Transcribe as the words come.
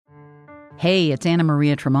Hey, it's Anna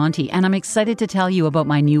Maria Tremonti, and I'm excited to tell you about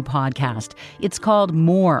my new podcast. It's called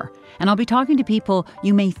More, and I'll be talking to people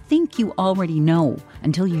you may think you already know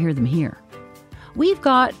until you hear them here. We've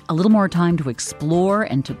got a little more time to explore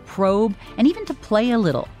and to probe and even to play a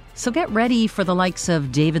little. So get ready for the likes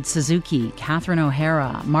of David Suzuki, Catherine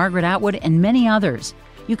O'Hara, Margaret Atwood, and many others.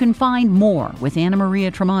 You can find More with Anna Maria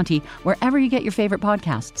Tremonti wherever you get your favorite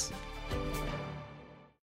podcasts.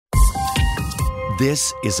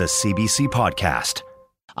 This is a CBC podcast.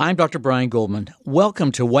 I'm Dr. Brian Goldman.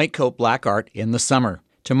 Welcome to White Coat Black Art in the summer.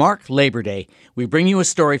 To mark Labor Day, we bring you a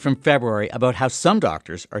story from February about how some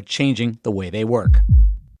doctors are changing the way they work.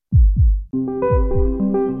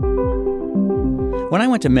 When I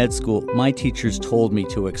went to med school, my teachers told me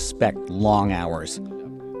to expect long hours.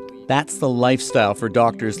 That's the lifestyle for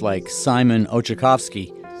doctors like Simon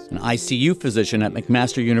Ochakovsky, an ICU physician at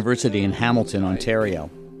McMaster University in Hamilton,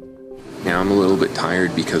 Ontario. Now I'm a little bit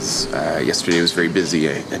tired because yesterday was very busy.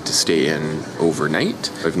 I had to stay in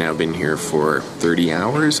overnight. I've now been here for 30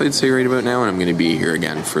 hours, I'd say right about now, and I'm going to be here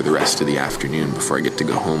again for the rest of the afternoon before I get to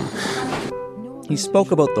go home. He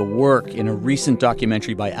spoke about the work in a recent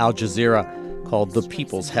documentary by Al Jazeera called The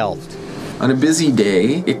People's Health. On a busy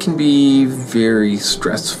day, it can be very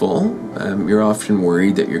stressful. You're often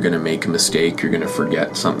worried that you're going to make a mistake, you're going to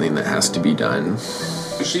forget something that has to be done.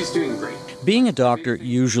 She's doing great. Being a doctor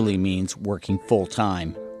usually means working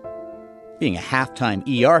full-time. Being a half-time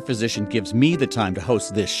ER physician gives me the time to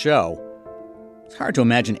host this show. It's hard to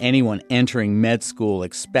imagine anyone entering med school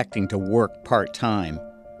expecting to work part-time.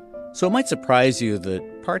 So it might surprise you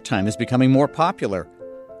that part-time is becoming more popular.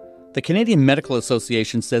 The Canadian Medical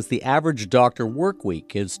Association says the average doctor work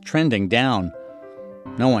week is trending down.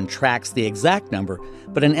 No one tracks the exact number,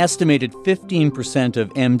 but an estimated 15% of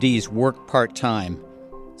MDs work part-time.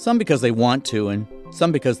 Some because they want to, and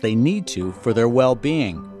some because they need to for their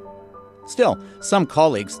well-being. Still, some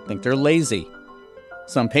colleagues think they're lazy.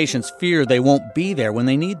 Some patients fear they won't be there when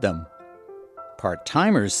they need them.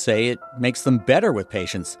 Part-timers say it makes them better with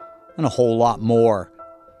patients, and a whole lot more.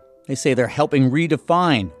 They say they're helping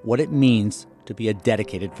redefine what it means to be a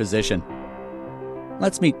dedicated physician.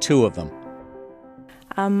 Let's meet two of them.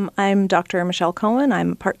 I'm Dr. Michelle Cohen.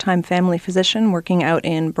 I'm a part-time family physician working out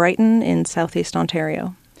in Brighton in southeast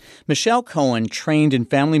Ontario. Michelle Cohen trained in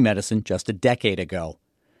family medicine just a decade ago.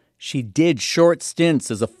 She did short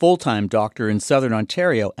stints as a full-time doctor in southern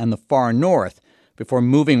Ontario and the far north before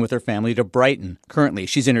moving with her family to Brighton. Currently,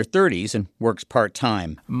 she's in her 30s and works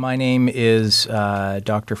part-time. My name is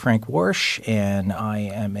Dr. Frank Warsh, and I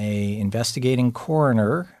am a investigating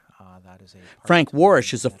coroner. Frank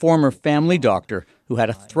Warsh is a former family doctor who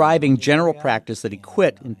had a thriving general practice that he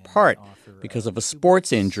quit in part because of a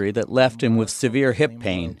sports injury that left him with severe hip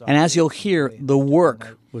pain. And as you'll hear, the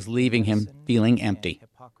work was leaving him feeling empty.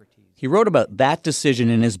 He wrote about that decision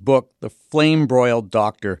in his book, The Flame-Broiled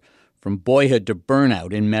Doctor, From Boyhood to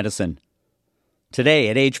Burnout in Medicine. Today,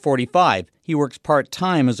 at age 45, he works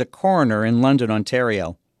part-time as a coroner in London,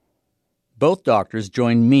 Ontario. Both doctors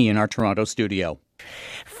joined me in our Toronto studio.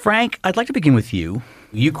 Frank, I'd like to begin with you.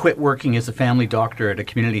 You quit working as a family doctor at a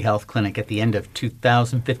community health clinic at the end of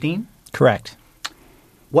 2015? Correct.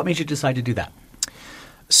 What made you decide to do that?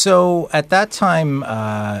 So at that time,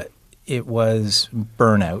 it was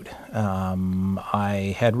burnout.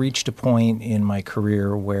 I had reached a point in my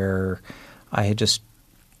career where I had just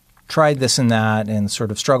tried this and that and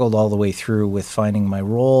sort of struggled all the way through with finding my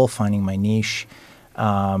role, finding my niche.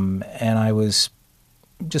 And I was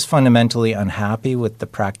just fundamentally unhappy with the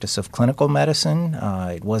practice of clinical medicine.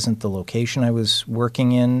 It wasn't the location I was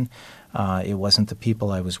working in. It wasn't the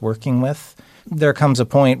people I was working with. There comes a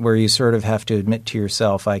point where you sort of have to admit to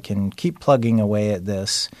yourself, I can keep plugging away at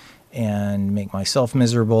this and make myself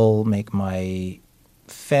miserable, make my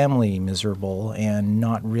family miserable, and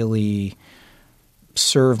not really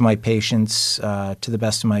serve my patients to the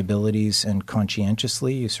best of my abilities and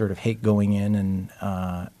conscientiously. You sort of hate going in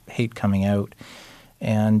and hate coming out.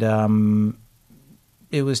 And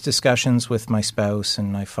it was discussions with my spouse,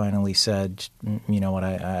 and I finally said, you know what,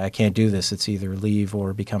 I can't do this. It's either leave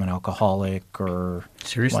or become an alcoholic or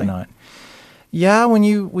Seriously? Whatnot. Yeah, when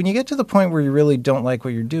you get to the point where you really don't like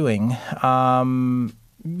what you're doing,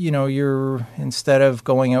 you're instead of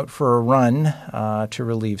going out for a run to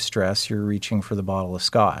relieve stress, you're reaching for the bottle of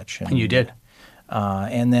scotch. And you did.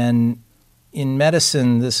 And then in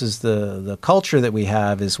medicine, this is the culture that we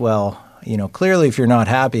have as well. You know, clearly if you're not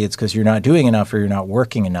happy, it's because you're not doing enough or you're not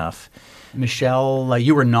working enough. Michelle,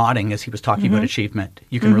 you were nodding as he was talking about achievement.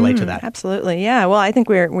 You can relate to that. Absolutely, yeah. Well, I think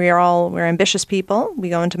we're ambitious people. We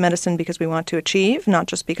go into medicine because we want to achieve, not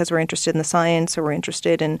just because we're interested in the science or we're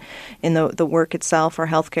interested in the work itself or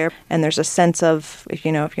healthcare. And there's a sense of, if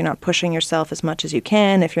you're not pushing yourself as much as you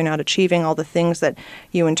can, if you're not achieving all the things that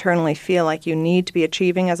you internally feel like you need to be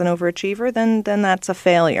achieving as an overachiever, then that's a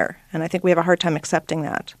failure. And I think we have a hard time accepting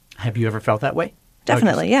that. Have you ever felt that way?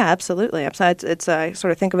 Definitely, yeah, absolutely. It's I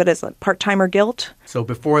sort of think of it as like part-timer guilt. So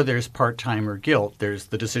before there's part-timer guilt, there's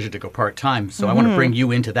the decision to go part-time. So I want to bring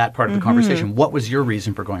you into that part of the conversation. What was your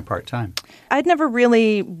reason for going part-time? I'd never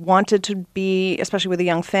really wanted to be, especially with a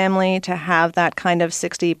young family, to have that kind of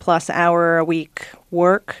 60-plus hour a week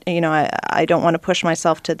work. I don't want to push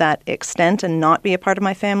myself to that extent and not be a part of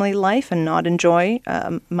my family life and not enjoy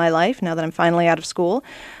my life now that I'm finally out of school.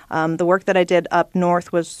 The work that I did up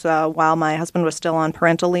north was while my husband was still on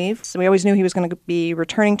parental leave. So we always knew he was going to be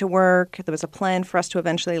returning to work. There was a plan for us to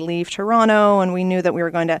eventually leave Toronto, and we knew that we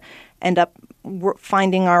were going to end up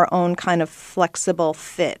finding our own kind of flexible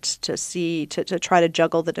fit to try to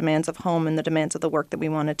juggle the demands of home and the demands of the work that we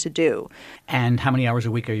wanted to do. And how many hours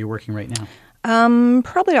a week are you working right now?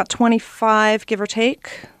 Probably about 25, give or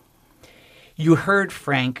take. You heard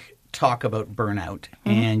Frank talk about burnout,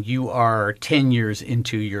 and you are 10 years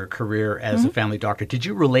into your career as a family doctor. Did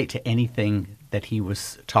you relate to anything that he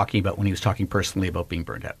was talking about when he was talking personally about being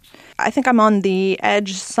burned out? I think I'm on the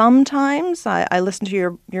edge sometimes. I listened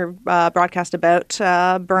to your broadcast about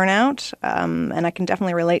burnout, and I can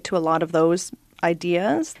definitely relate to a lot of those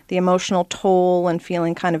ideas. The emotional toll and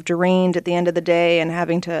feeling kind of drained at the end of the day and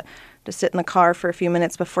having to sit in the car for a few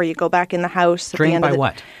minutes before you go back in the house. Drained by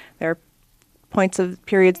what? There are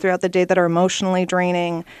periods throughout the day that are emotionally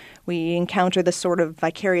draining. We encounter this sort of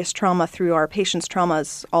vicarious trauma through our patients'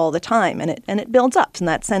 traumas all the time, and it builds up. And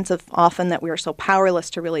that sense of often that we are so powerless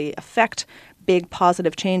to really affect big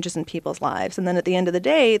positive changes in people's lives. And then at the end of the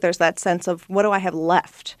day, there's that sense of, what do I have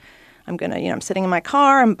left? I'm sitting in my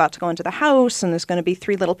car, I'm about to go into the house, and there's going to be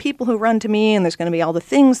 3 little people who run to me, and there's going to be all the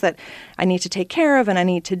things that I need to take care of and I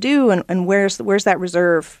need to do, and where's that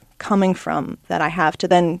reserve coming from that I have to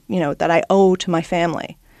then, that I owe to my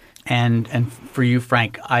family. And for you,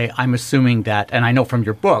 Frank, I'm assuming that, and I know from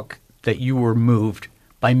your book, that you were moved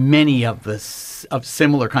by many of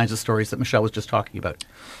similar kinds of stories that Michelle was just talking about.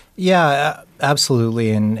 Yeah, absolutely.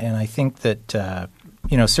 And I think that,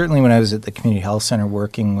 certainly when I was at the community health center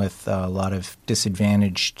working with a lot of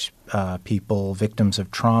disadvantaged people, victims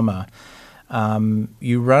of trauma,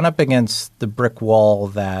 you run up against the brick wall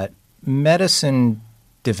that medicine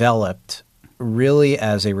developed really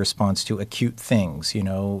as a response to acute things,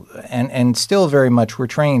 and still very much we're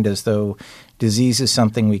trained as though disease is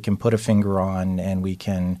something we can put a finger on and we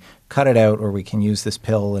can cut it out, or we can use this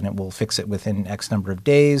pill and it will fix it within X number of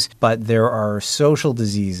days. But there are social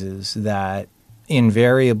diseases that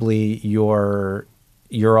invariably you're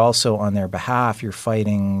also on their behalf. You're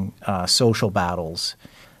fighting social battles.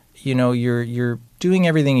 You're doing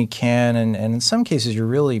everything you can, and in some cases you're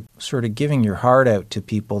really sort of giving your heart out to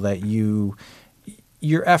people that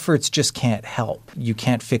your efforts just can't help. You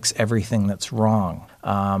can't fix everything that's wrong,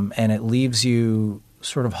 and it leaves you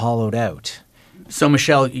sort of hollowed out. So,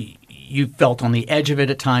 Michelle, you felt on the edge of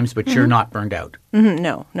it at times, but you're not burned out.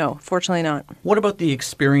 No, fortunately not. What about the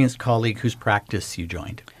experienced colleague whose practice you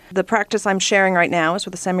joined? The practice I'm sharing right now is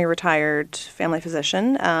with a semi-retired family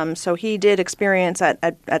physician. So he did experience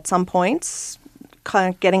at some points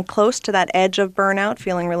kind of getting close to that edge of burnout,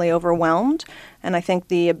 feeling really overwhelmed. And I think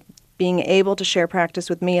being able to share practice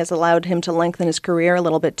with me has allowed him to lengthen his career a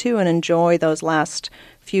little bit too and enjoy those last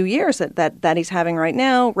few years that he's having right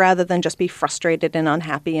now, rather than just be frustrated and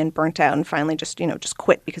unhappy and burnt out and finally just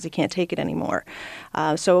quit because he can't take it anymore.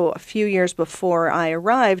 So a few years before I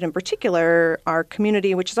arrived, in particular, our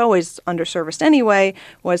community, which is always underserviced anyway,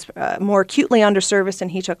 was more acutely underserviced,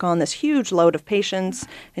 and he took on this huge load of patients,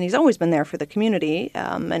 and he's always been there for the community.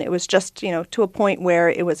 And it was just, to a point where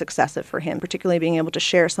it was excessive for him, particularly being able to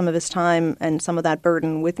share some of his time and some of that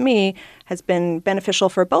burden with me has been beneficial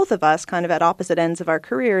for both of us, kind of at opposite ends of our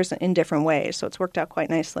careers in different ways. So it's worked out quite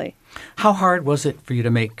nicely. How hard was it for you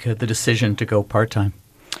to make the decision to go part-time?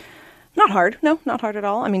 Not hard. No, not hard at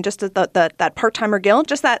all. I mean, just that part-timer guilt,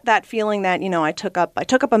 just that feeling that, I took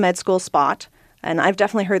up a med school spot. And I've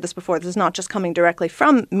definitely heard this before. This is not just coming directly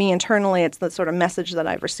from me internally. It's the sort of message that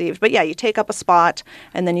I've received. But yeah, you take up a spot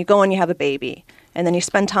and then you go and you have a baby. and then you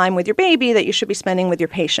spend time with your baby that you should be spending with your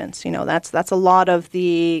patients. That's a lot of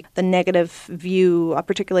the negative view,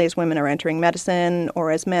 particularly as women are entering medicine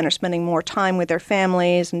or as men are spending more time with their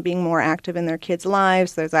families and being more active in their kids'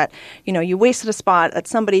 lives. There's that, you wasted a spot that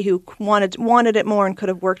somebody who wanted it more and could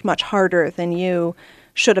have worked much harder than you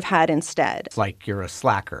should have had instead. It's like you're a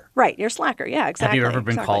slacker. Right, you're a slacker. Yeah, exactly. Have you ever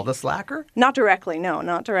been called a slacker? Not directly. No,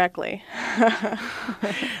 not directly.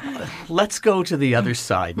 Let's go to the other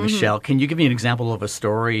side. Michelle, can you give me an example of a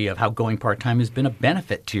story of how going part-time has been a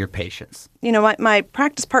benefit to your patients? My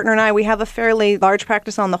practice partner and I, we have a fairly large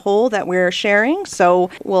practice on the whole that we're sharing. So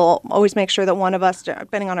we'll always make sure that one of us,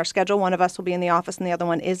 depending on our schedule, one of us will be in the office and the other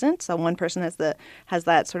one isn't. So one person has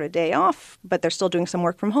that sort of day off, but they're still doing some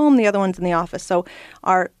work from home. The other one's in the office. So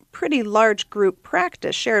our pretty large group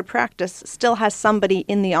practice, shared practice, still has somebody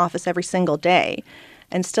in the office every single day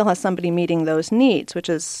and still has somebody meeting those needs, which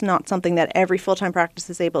is not something that every full-time practice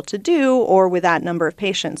is able to do or with that number of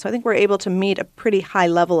patients. So I think we're able to meet a pretty high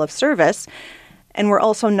level of service, and we're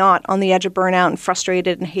also not on the edge of burnout and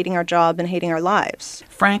frustrated and hating our job and hating our lives.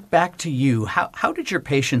 Frank, back to you. How did your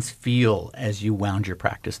patients feel as you wound your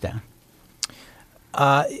practice down?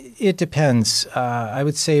 It depends. I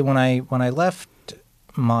would say when I left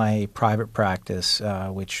my private practice,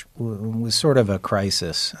 which was sort of a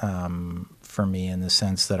crisis for me in the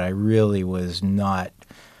sense that I really was not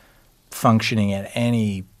functioning at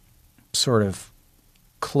any sort of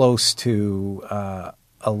close to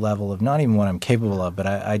a level of not even what I'm capable of, but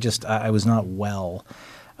I was not well.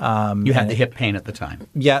 You had the hip pain at the time.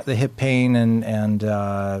 Yeah, the hip pain, and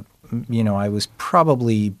I was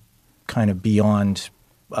probably kind of beyond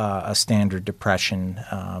a standard depression.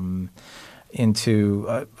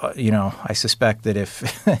 I suspect that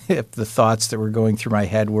if if the thoughts that were going through my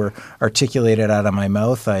head were articulated out of my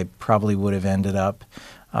mouth, I probably would have ended up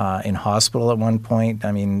in hospital at one point.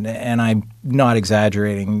 I mean, and I'm not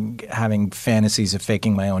exaggerating, having fantasies of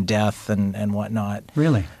faking my own death and whatnot.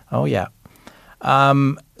 Really? Oh, yeah.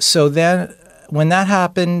 So then when that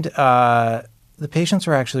happened, the patients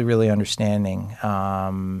were actually really understanding,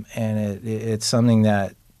 and it's something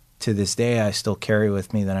that to this day I still carry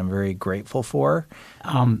with me that I'm very grateful for.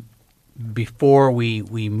 Before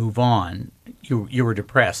we move on, you were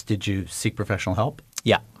depressed. Did you seek professional help?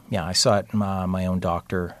 Yeah, I sought my own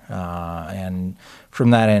doctor, and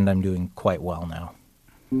from that end, I'm doing quite well now.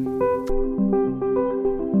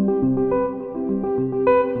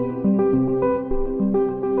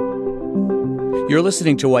 You're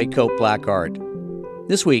listening to White Coat, Black Art.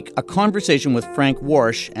 This week, a conversation with Frank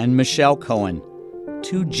Warsh and Michelle Cohen,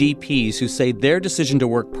 two GPs who say their decision to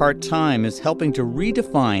work part-time is helping to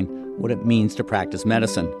redefine what it means to practice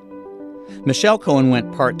medicine. Michelle Cohen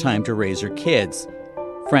went part-time to raise her kids.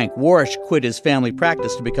 Frank Warsh quit his family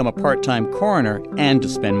practice to become a part-time coroner and to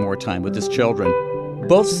spend more time with his children.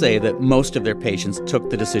 Both say that most of their patients took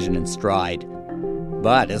the decision in stride.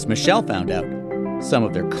 But as Michelle found out, some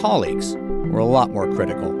of their colleagues were a lot more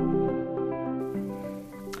critical.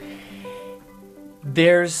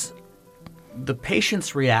 There's the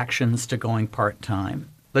patient's reactions to going part-time.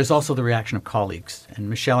 There's also the reaction of colleagues. And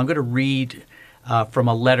Michelle, I'm going to read from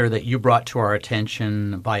a letter that you brought to our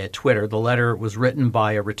attention via Twitter. The letter was written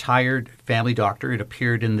by a retired family doctor. It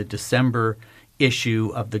appeared in the December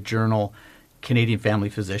issue of the journal Canadian Family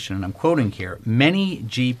Physician, and I'm quoting here, "Many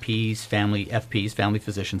GPs, family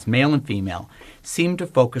physicians, male and female, seem to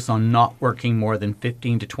focus on not working more than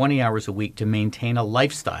 15 to 20 hours a week to maintain a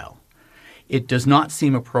lifestyle. It does not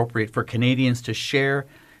seem appropriate for Canadians to share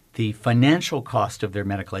the financial cost of their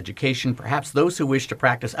medical education. Perhaps those who wish to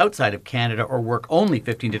practice outside of Canada or work only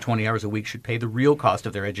 15 to 20 hours a week should pay the real cost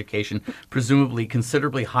of their education, presumably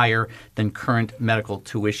considerably higher than current medical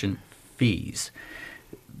tuition fees."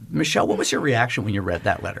 Michelle, what was your reaction when you read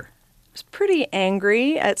that letter? I was pretty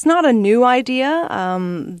angry. It's not a new idea,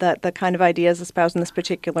 that the kind of ideas espoused in this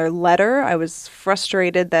particular letter. I was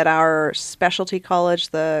frustrated that our specialty college,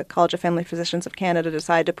 the College of Family Physicians of Canada,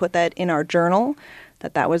 decided to put that in our journal,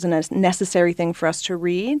 that was a necessary thing for us to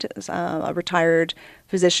read. A retired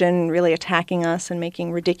physician really attacking us and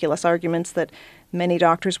making ridiculous arguments that many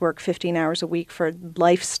doctors work 15 hours a week for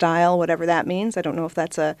lifestyle, whatever that means. I don't know if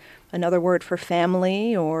that's another word for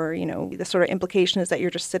family, or, the sort of implication is that you're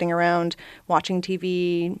just sitting around watching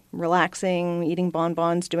TV, relaxing, eating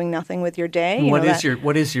bonbons, doing nothing with your day.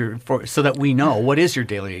 So that we know, what is your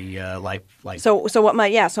daily life like? So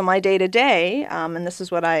my day to day, and this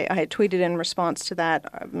is what I had tweeted in response to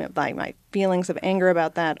that, my feelings of anger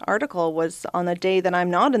about that article was on the day that I'm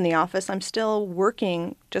not in the office, I'm still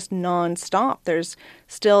working just nonstop. There's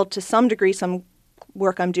still, to some degree, some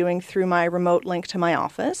work I'm doing through my remote link to my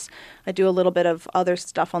office. I do a little bit of other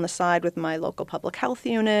stuff on the side with my local public health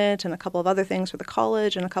unit and a couple of other things with the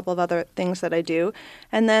college and a couple of other things that I do.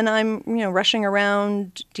 And then I'm, rushing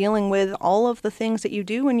around dealing with all of the things that you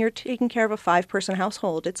do when you're taking care of a 5-person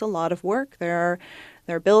household. It's a lot of work. There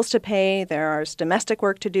are bills to pay, there's domestic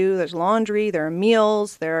work to do, there's laundry, there are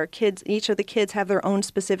meals, there are kids. Each of the kids have their own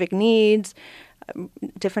specific needs,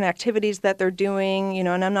 different activities that they're doing,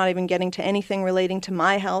 and I'm not even getting to anything relating to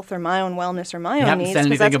my health or my own wellness or my own needs. You haven't said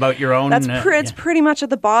anything about your own... It's pretty much at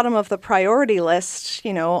the bottom of the priority list,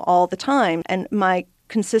 all the time. And my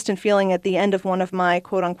consistent feeling at the end of one of my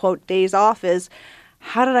quote-unquote days off is,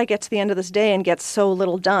 how did I get to the end of this day and get so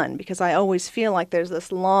little done? Because I always feel like there's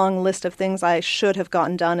this long list of things I should have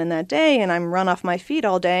gotten done in that day, and I'm run off my feet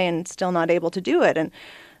all day and still not able to do it. And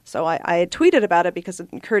so I had tweeted about it because it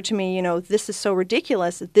occurred to me, this is so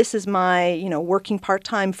ridiculous. This is my, working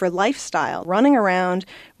part-time for lifestyle, running around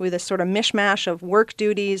with a sort of mishmash of work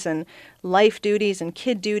duties and life duties and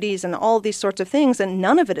kid duties and all these sorts of things, and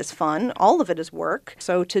none of it is fun. All of it is work.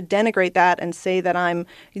 So to denigrate that and say that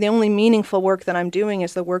the only meaningful work that I'm doing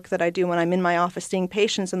is the work that I do when I'm in my office seeing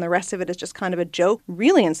patients, and the rest of it is just kind of a joke,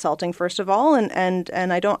 really insulting, first of all. And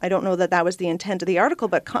I don't know that was the intent of the article,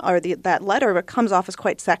 that letter, but comes off as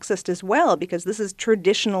quite sexist as well, because this is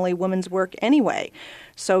traditionally women's work anyway.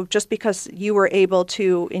 So just because you were able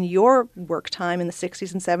to, in your work time in the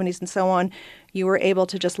 60s and 70s and so on, you were able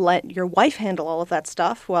to just let your wife handle all of that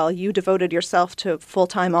stuff while you devoted yourself to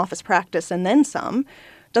full-time office practice and then some,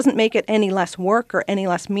 doesn't make it any less work or any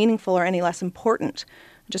less meaningful or any less important.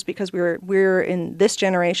 Just because we're in this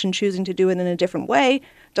generation choosing to do it in a different way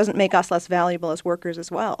doesn't make us less valuable as workers as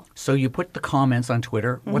well. So you put the comments on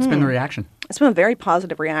Twitter. What's been the reaction? It's been a very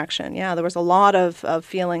positive reaction. Yeah, there was a lot of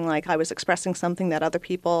feeling like I was expressing something that other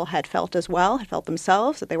people had felt as well, had felt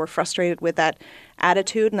themselves, that they were frustrated with that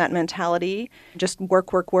attitude and that mentality. Just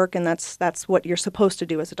work, work, work, and that's what you're supposed to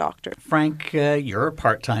do as a doctor. Frank, you're a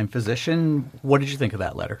part-time physician. What did you think of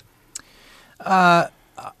that letter?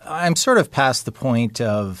 I'm sort of past the point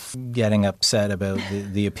of getting upset about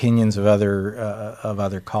the opinions of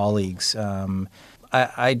other colleagues.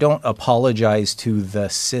 I don't apologize to the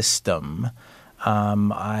system.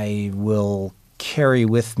 I will carry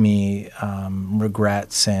with me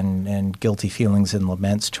regrets and guilty feelings and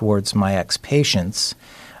laments towards my ex-patients.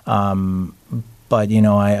 But,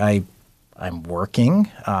 I'm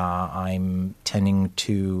working, I'm tending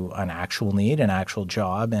to an actual need, an actual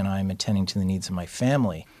job, and I'm attending to the needs of my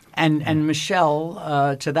family. And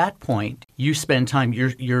Michelle, to that point, you spend time.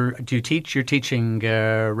 Do you teach? You're teaching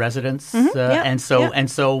residents, and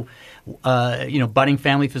so budding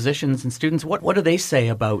family physicians and students. What do they say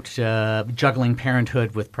about juggling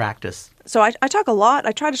parenthood with practice? So I talk a lot.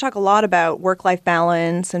 I try to talk a lot about work-life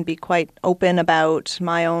balance and be quite open about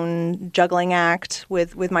my own juggling act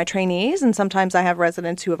with my trainees. And sometimes I have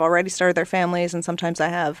residents who have already started their families, and sometimes I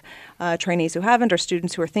have trainees who haven't, or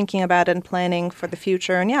students who are thinking about it and planning for the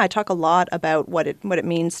future. And I talk a lot about what it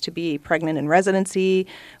means to be pregnant in residency,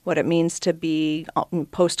 what it means to be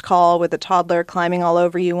post-call with a toddler climbing all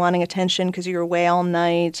over you, wanting attention because you're away all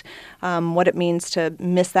night, what it means to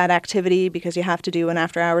miss that activity because you have to do an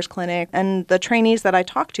after-hours clinic. And the trainees that I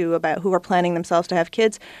talk to about who are planning themselves to have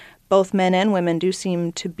kids, both men and women, do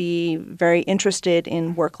seem to be very interested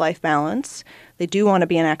in work-life balance. They do want to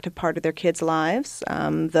be an active part of their kids' lives.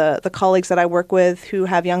 The colleagues that I work with who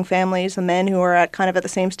have young families, the men who are at the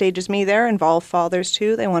same stage as me, they're involved fathers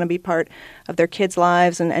too. They want to be part of their kids'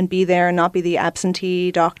 lives and be there and not be the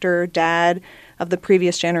absentee doctor, dad of the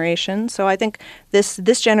previous generation. So I think this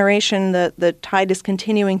generation, the tide is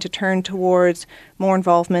continuing to turn towards more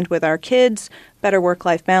involvement with our kids, better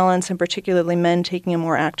work-life balance, and particularly men taking a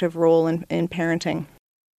more active role in parenting.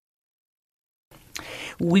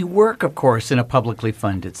 We work, of course, in a publicly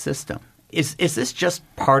funded system. Is this just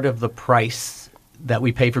part of the price that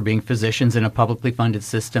we pay for being physicians in a publicly funded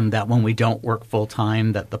system, that when we don't work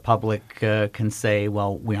full-time, that the public can say,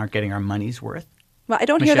 well, we aren't getting our money's worth? Well, I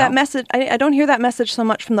don't hear that message. I don't hear that message so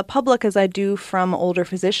much from the public as I do from older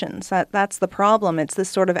physicians. That's the problem. It's this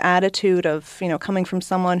sort of attitude of, coming from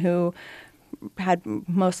someone who had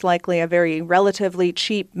most likely a very relatively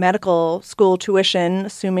cheap medical school tuition,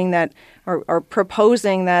 assuming that or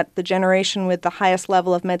proposing that the generation with the highest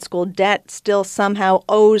level of med school debt still somehow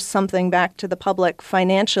owes something back to the public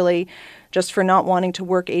financially, just for not wanting to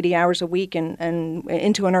work 80 hours a week and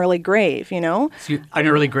into an early grave, So an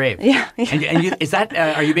early grave. Yeah. Is that,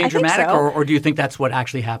 are you being dramatic, so. or do you think that's what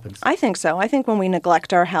actually happens? I think so. I think when we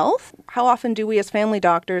neglect our health, how often do we as family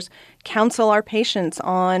doctors counsel our patients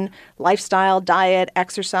on lifestyle, diet,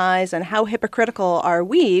 exercise, and how hypocritical are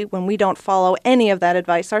we when we don't follow any of that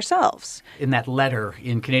advice ourselves? In that letter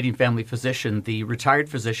in Canadian Family Physician, the retired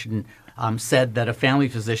physician said that a family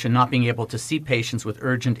physician not being able to see patients with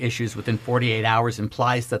urgent issues within 48 hours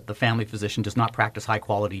implies that the family physician does not practice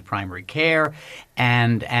high-quality primary care,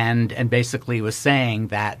 and basically was saying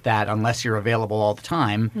that unless you're available all the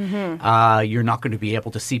time, you're not going to be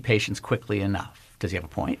able to see patients quickly enough. Does he have a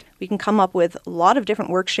point? We can come up with a lot of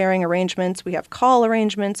different work-sharing arrangements. We have call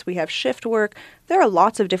arrangements. We have shift work. There are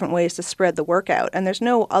lots of different ways to spread the work out, and there's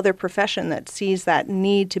no other profession that sees that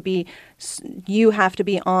need to be you have to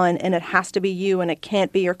be on, and it has to be you, and it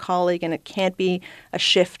can't be your colleague, and it can't be a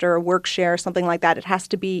shift or a work share or something like that. It has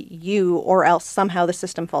to be you, or else somehow the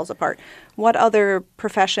system falls apart. What other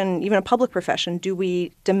profession, even a public profession, do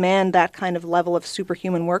we demand that kind of level of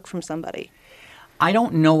superhuman work from somebody? I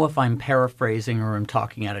don't know if I'm paraphrasing or I'm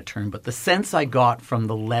talking out of turn, but the sense I got from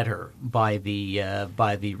the letter by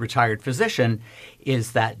the retired physician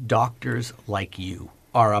is that doctors like you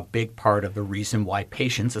are a big part of the reason why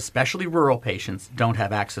patients, especially rural patients, don't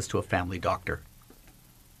have access to a family doctor.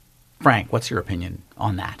 Frank, what's your opinion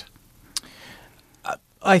on that?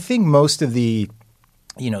 I think most of the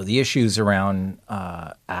issues around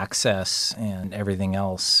access and everything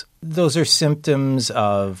else, those are symptoms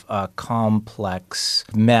of a complex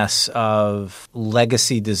mess of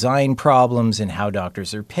legacy design problems in how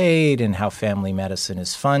doctors are paid and how family medicine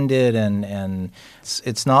is funded. And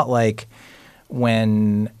it's not like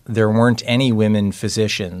when there weren't any women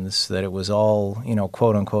physicians, that it was all,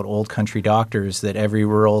 quote unquote, old country doctors, that every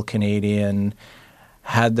rural Canadian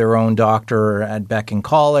had their own doctor at beck and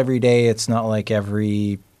call every day. It's not like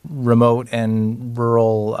every remote and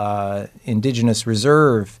rural Indigenous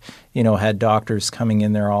reserve, had doctors coming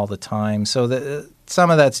in there all the time. So some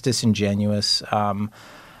of that's disingenuous.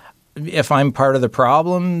 If I'm part of the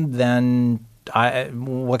problem, then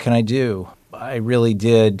what can I do? I really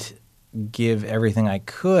did give everything I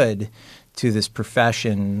could to this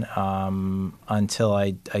profession until I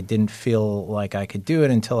didn't feel like I could do it,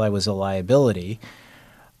 until I was a liability.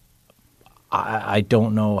 I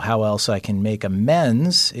don't know how else I can make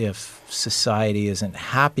amends if society isn't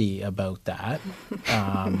happy about that.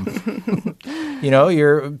 I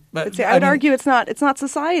would argue it's not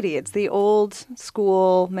society. It's the old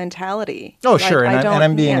school mentality. Oh, sure, and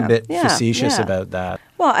I'm being a bit facetious about that.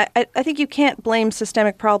 Well, I think you can't blame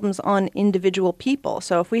systemic problems on individual people.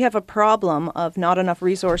 So if we have a problem of not enough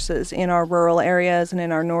resources in our rural areas and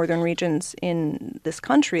in our northern regions in this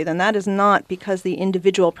country, then that is not because the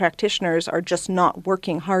individual practitioners are just not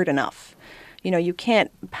working hard enough. You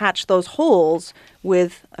can't patch those holes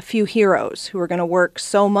with a few heroes who are going to work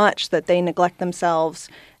so much that they neglect themselves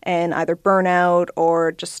and either burn out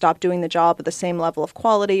or just stop doing the job at the same level of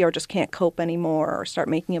quality, or just can't cope anymore, or start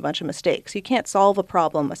making a bunch of mistakes. You can't solve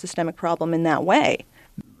a systemic problem in that way.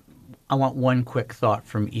 I want one quick thought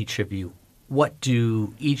from each of you. What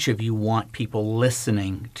do each of you want people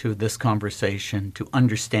listening to this conversation to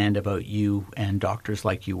understand about you and doctors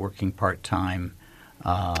like you working part-time?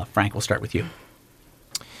 Frank, we'll start with you.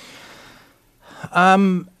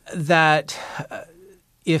 That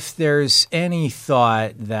if there's any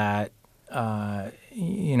thought that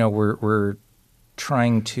we're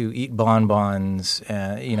trying to eat bonbons,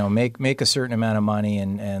 make a certain amount of money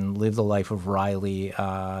and live the life of Riley,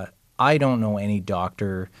 I don't know any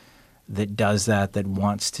doctor that does that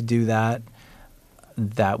wants to do that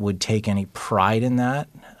would take any pride in that.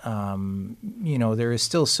 There is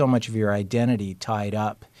still so much of your identity tied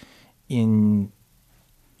up in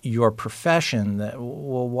your profession that,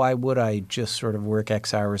 well, why would I just sort of work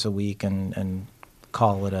X hours a week and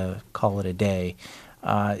call it a day?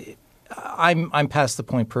 I'm past the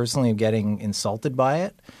point personally of getting insulted by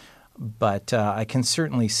it, but I can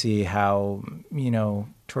certainly see how,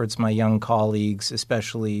 towards my young colleagues,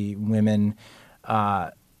 especially women,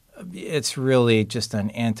 it's really just an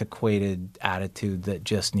antiquated attitude that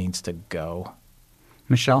just needs to go.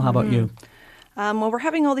 Michelle, how about you? Well, we're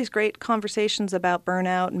having all these great conversations about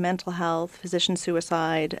burnout, mental health, physician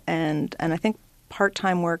suicide, and I think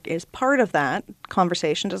part-time work is part of that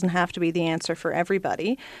conversation. It doesn't have to be the answer for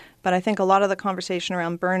everybody, but I think a lot of the conversation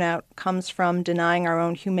around burnout comes from denying our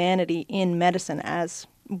own humanity in medicine as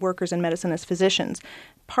workers in medicine, as physicians.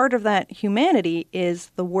 Part of that humanity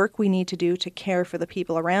is the work we need to do to care for the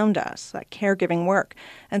people around us, that caregiving work.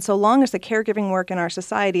 And so long as the caregiving work in our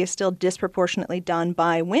society is still disproportionately done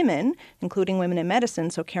by women, including women in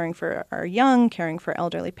medicine, so caring for our young, caring for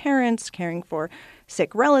elderly parents, caring for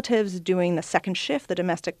sick relatives, doing the second shift, the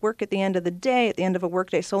domestic work at the end of the day, at the end of a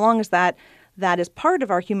workday, so long as that that is part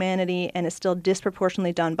of our humanity and is still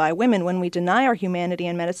disproportionately done by women. When we deny our humanity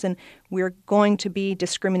in medicine, we're going to be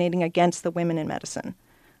discriminating against the women in medicine.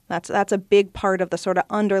 That's a big part of the sort of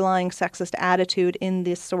underlying sexist attitude in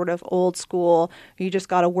this sort of old school, you just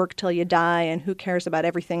got to work till you die and who cares about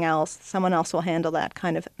everything else? Someone else will handle that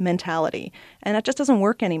kind of mentality. And that just doesn't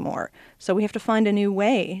work anymore. So we have to find a new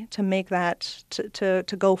way to make that to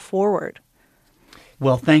go forward.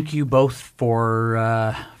 Well, thank you both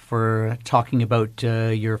for talking about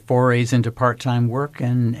your forays into part-time work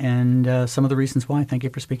and some of the reasons why. Thank you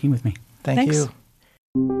for speaking with me. Thanks. You.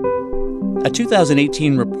 A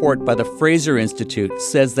 2018 report by the Fraser Institute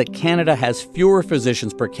says that Canada has fewer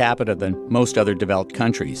physicians per capita than most other developed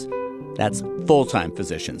countries. That's full-time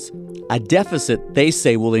physicians. A deficit they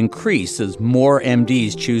say will increase as more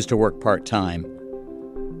MDs choose to work part-time.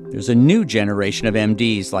 There's a new generation of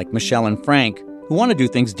MDs like Michelle and Frank who want to do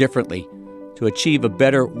things differently to achieve a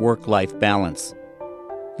better work-life balance.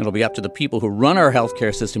 It'll be up to the people who run our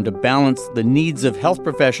healthcare system to balance the needs of health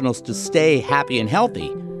professionals to stay happy and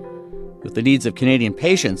healthy with the needs of Canadian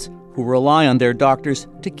patients who rely on their doctors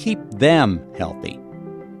to keep them healthy.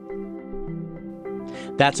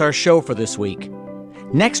 That's our show for this week.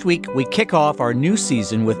 Next week, we kick off our new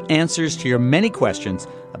season with answers to your many questions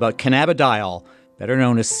about cannabidiol, better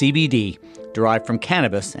known as CBD, derived from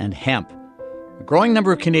cannabis and hemp. A growing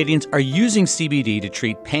number of Canadians are using CBD to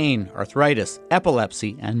treat pain, arthritis,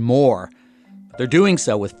 epilepsy, and more. But they're doing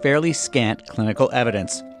so with fairly scant clinical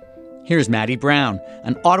evidence. Here's Maddie Brown,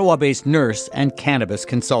 an Ottawa-based nurse and cannabis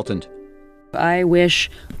consultant. I wish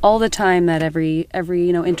all the time that every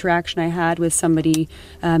interaction I had with somebody,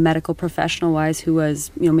 medical professional-wise, who was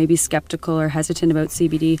maybe skeptical or hesitant about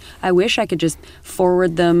CBD, I wish I could just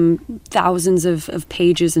forward them thousands of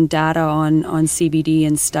pages and data on CBD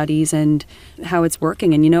and studies and how it's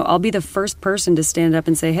working. And I'll be the first person to stand up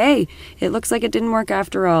and say, "Hey, it looks like it didn't work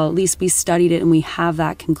after all. At least we studied it and we have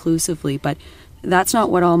that conclusively." But that's not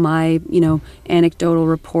what all my anecdotal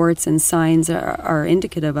reports and signs are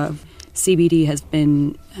indicative of. CBD has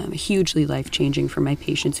been hugely life-changing for my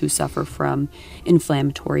patients who suffer from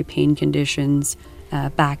inflammatory pain conditions,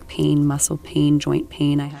 back pain, muscle pain, joint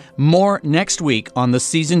pain. More next week on the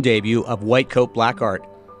season debut of White Coat Black Art.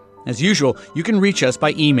 As usual, you can reach us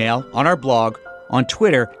by email, on our blog, on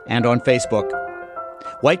Twitter, and on Facebook.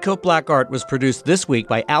 White Coat Black Art was produced this week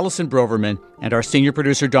by Alison Broverman and our senior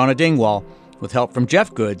producer Donna Dingwall, with help from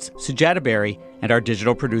Jeff Goods, Sujata Berry, and our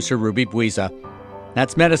digital producer Ruby Buiza.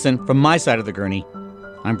 That's medicine from my side of the gurney.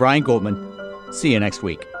 I'm Brian Goldman. See you next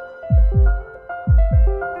week.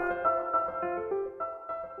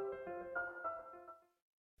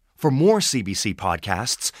 For more CBC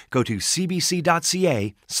podcasts, go to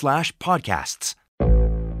cbc.ca/podcasts.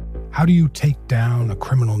 How do you take down a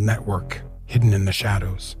criminal network hidden in the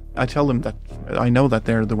shadows? I tell them that I know that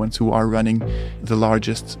they're the ones who are running the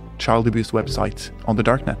largest child abuse website on the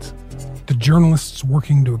darknet. The journalists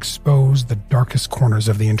working to expose the darkest corners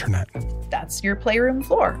of the internet. That's your playroom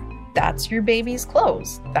floor. That's your baby's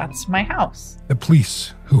clothes. That's my house. The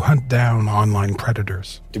police who hunt down online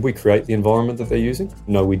predators. Did we create the environment that they're using?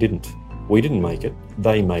 No, we didn't. We didn't make it.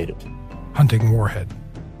 They made it. Hunting Warhead.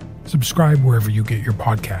 Subscribe wherever you get your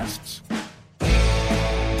podcasts.